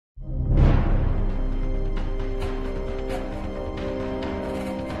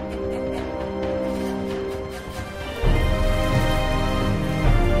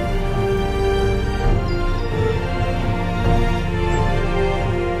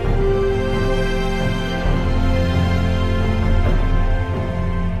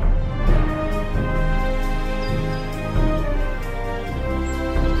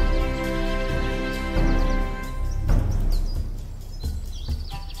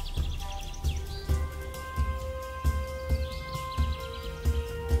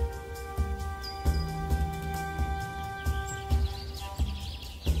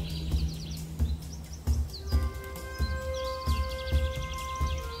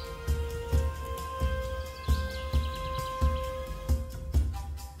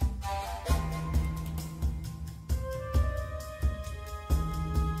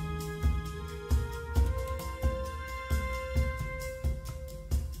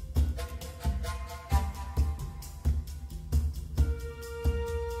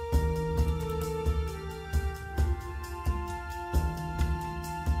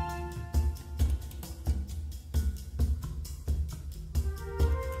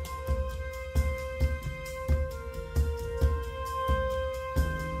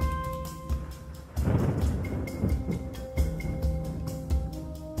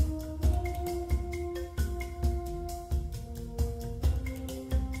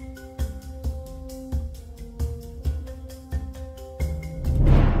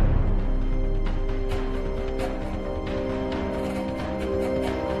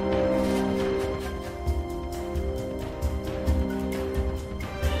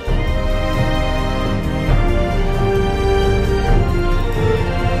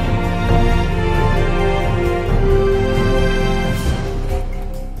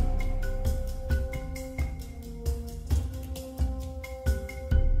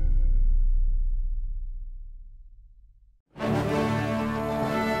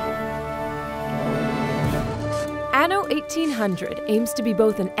1800 aims to be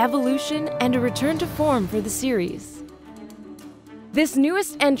both an evolution and a return to form for the series. This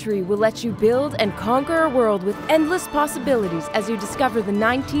newest entry will let you build and conquer a world with endless possibilities as you discover the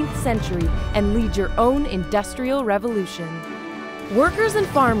 19th century and lead your own industrial revolution. Workers and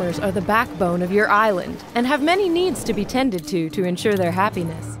farmers are the backbone of your island and have many needs to be tended to ensure their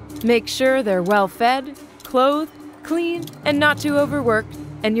happiness. Make sure they're well fed, clothed, clean, and not too overworked,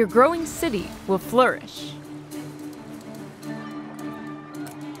 and your growing city will flourish.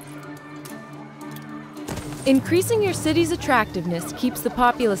 Increasing your city's attractiveness keeps the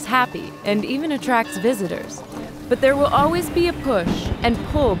populace happy and even attracts visitors. But there will always be a push and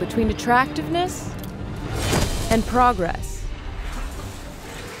pull between attractiveness and progress.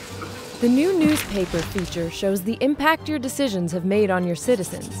 The new newspaper feature shows the impact your decisions have made on your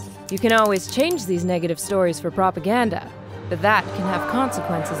citizens. You can always change these negative stories for propaganda, but that can have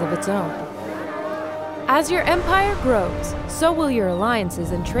consequences of its own. As your empire grows, so will your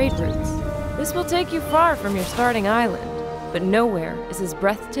alliances and trade routes. This will take you far from your starting island, but nowhere is as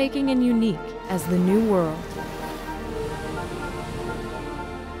breathtaking and unique as the New World.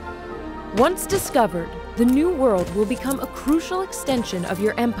 Once discovered, the New World will become a crucial extension of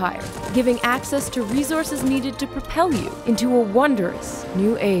your empire, giving access to resources needed to propel you into a wondrous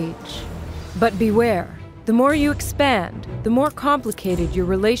new age. But beware, the more you expand, the more complicated your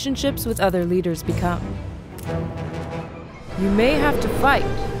relationships with other leaders become. You may have to fight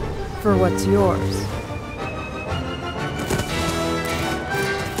for what's yours.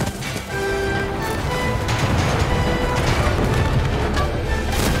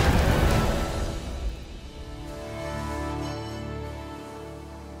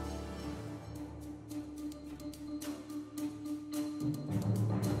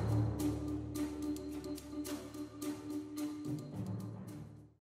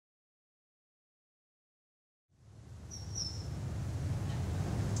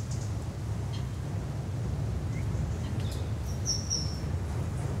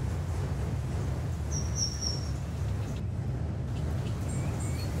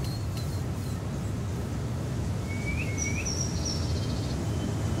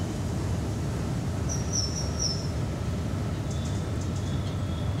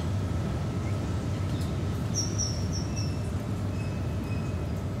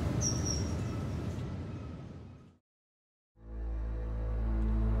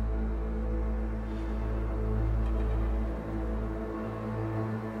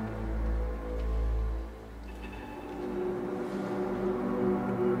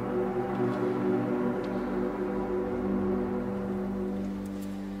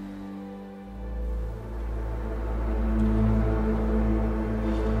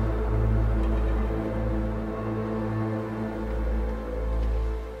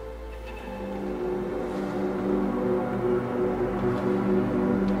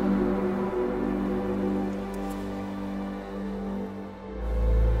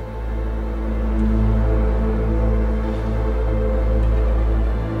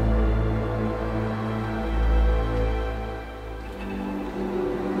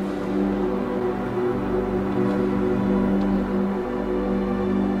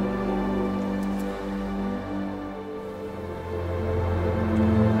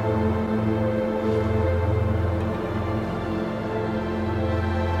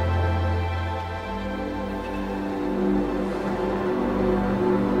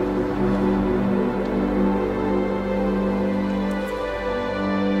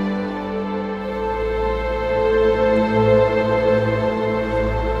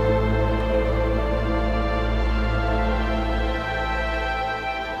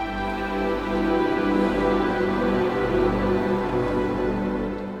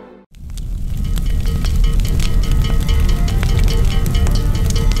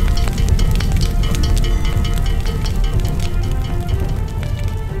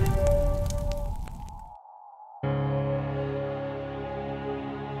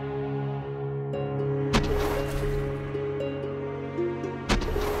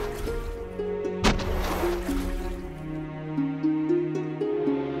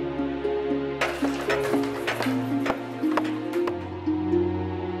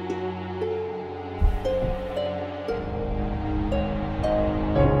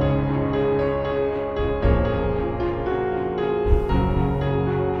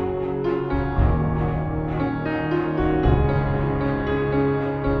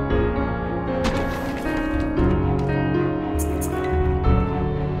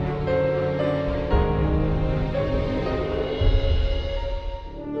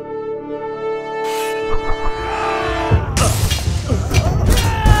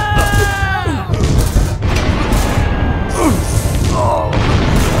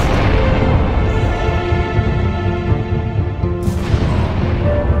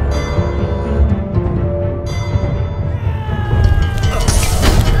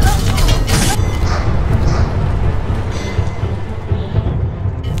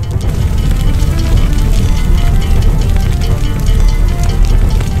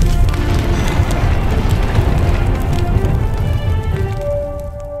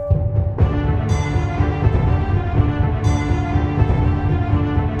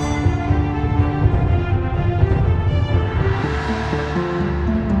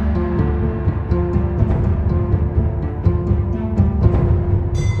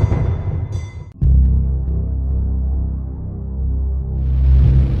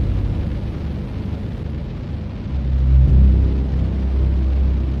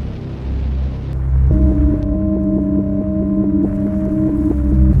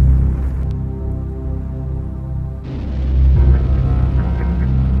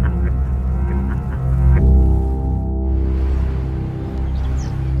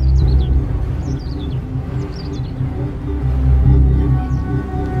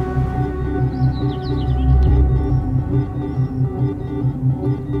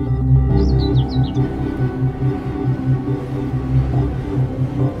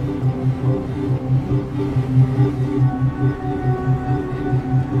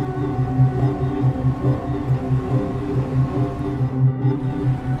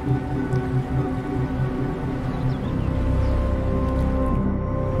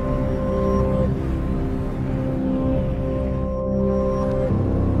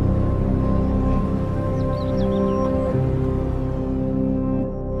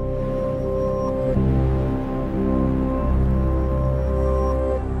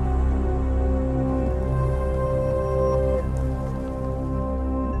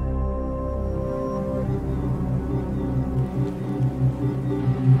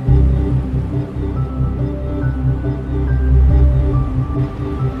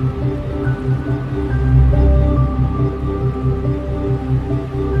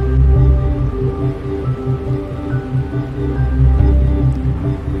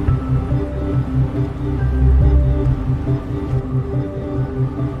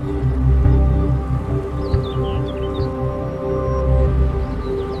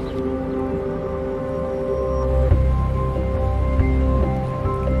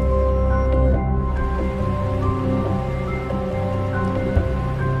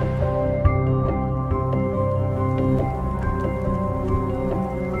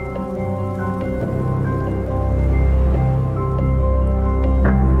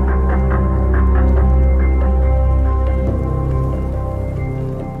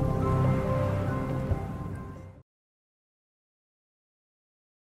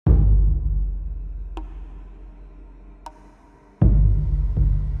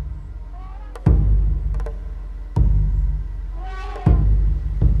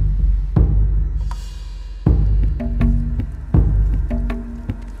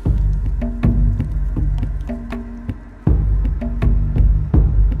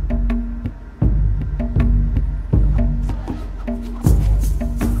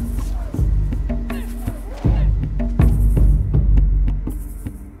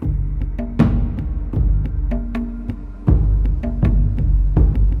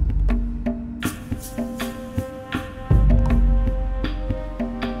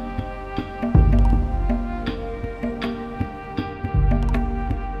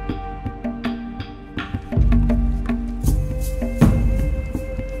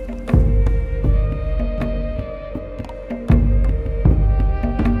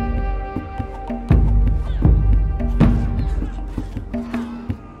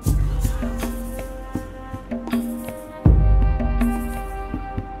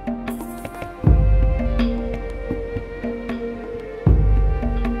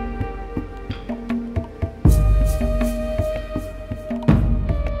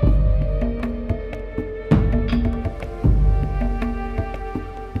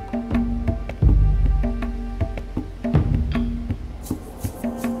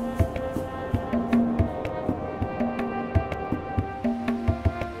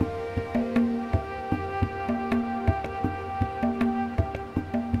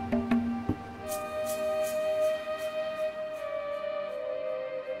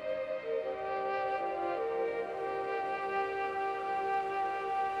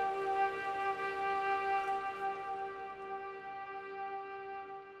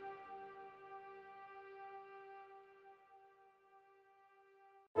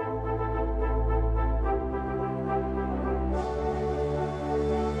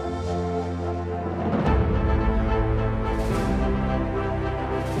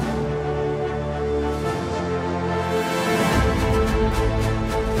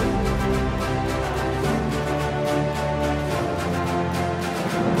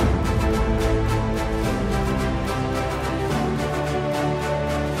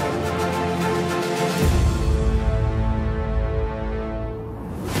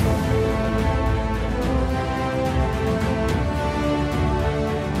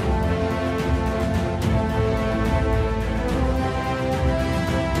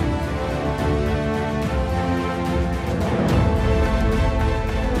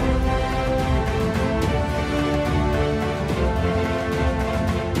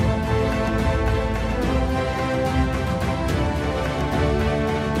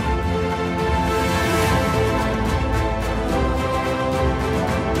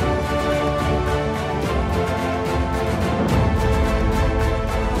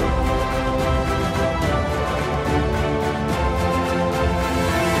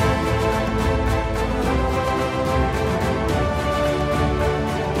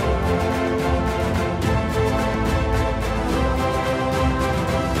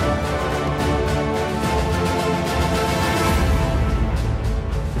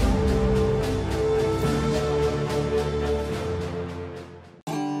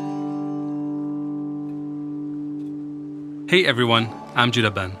 Hey everyone, I'm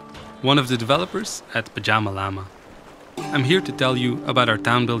Judah Ben, one of the developers at Pajama Llama. I'm here to tell you about our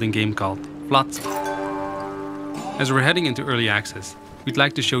town building game called Part-1. As we're heading into early access, we'd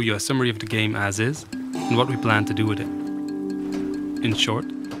like to show you a summary of the game as is and what we plan to do with it. In short,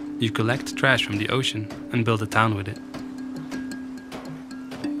 you collect trash from the ocean and build a town with it.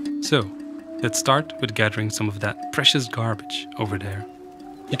 So, let's start with gathering some of that precious garbage over there.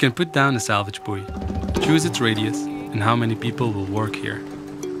 You can put down a salvage buoy, choose its radius and how many people will work here.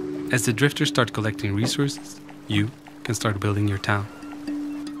 As the drifters start collecting resources, you can start building your town.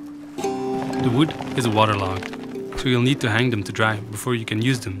 The wood is waterlogged, so you'll need to hang them to dry before you can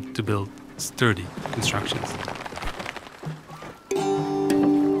use them to build sturdy constructions.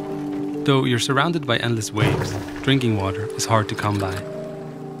 Though you're surrounded by endless waves, drinking water is hard to come by.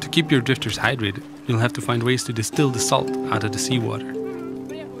 To keep your drifters hydrated, you'll have to find ways to distill the salt out of the seawater.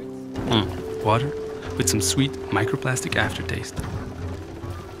 Water with some sweet microplastic aftertaste.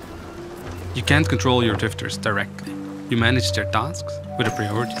 You can't control your drifters directly. You manage their tasks with a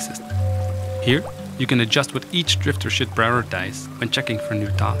priority system. Here, you can adjust what each drifter should prioritize when checking for new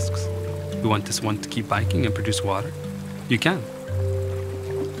tasks. You want this one to keep biking and produce water? You can.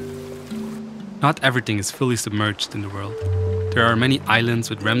 Not everything is fully submerged in the world. There are many islands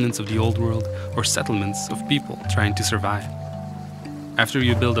with remnants of the old world or settlements of people trying to survive. After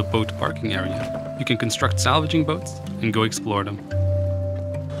you build a boat parking area, you can construct salvaging boats and go explore them.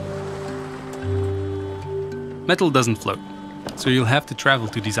 Metal doesn't float, so you'll have to travel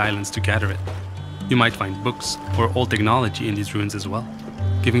to these islands to gather it. You might find books or old technology in these ruins as well,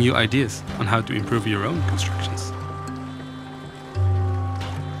 giving you ideas on how to improve your own constructions.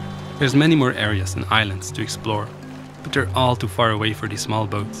 There's many more areas and islands to explore, but they're all too far away for these small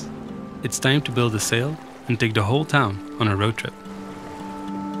boats. It's time to build a sail and take the whole town on a road trip.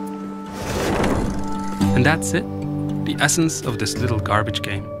 And that's it, the essence of this little garbage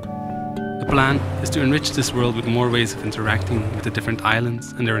game. The plan is to enrich this world with more ways of interacting with the different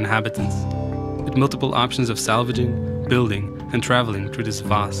islands and their inhabitants, with multiple options of salvaging, building, and traveling through this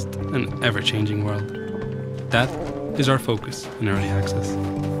vast and ever-changing world. That is our focus in early access.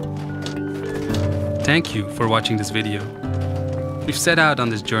 Thank you for watching this video. We've set out on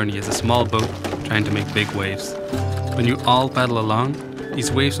this journey as a small boat trying to make big waves. When you all paddle along,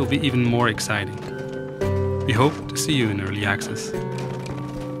 these waves will be even more exciting. We hope to see you in early access.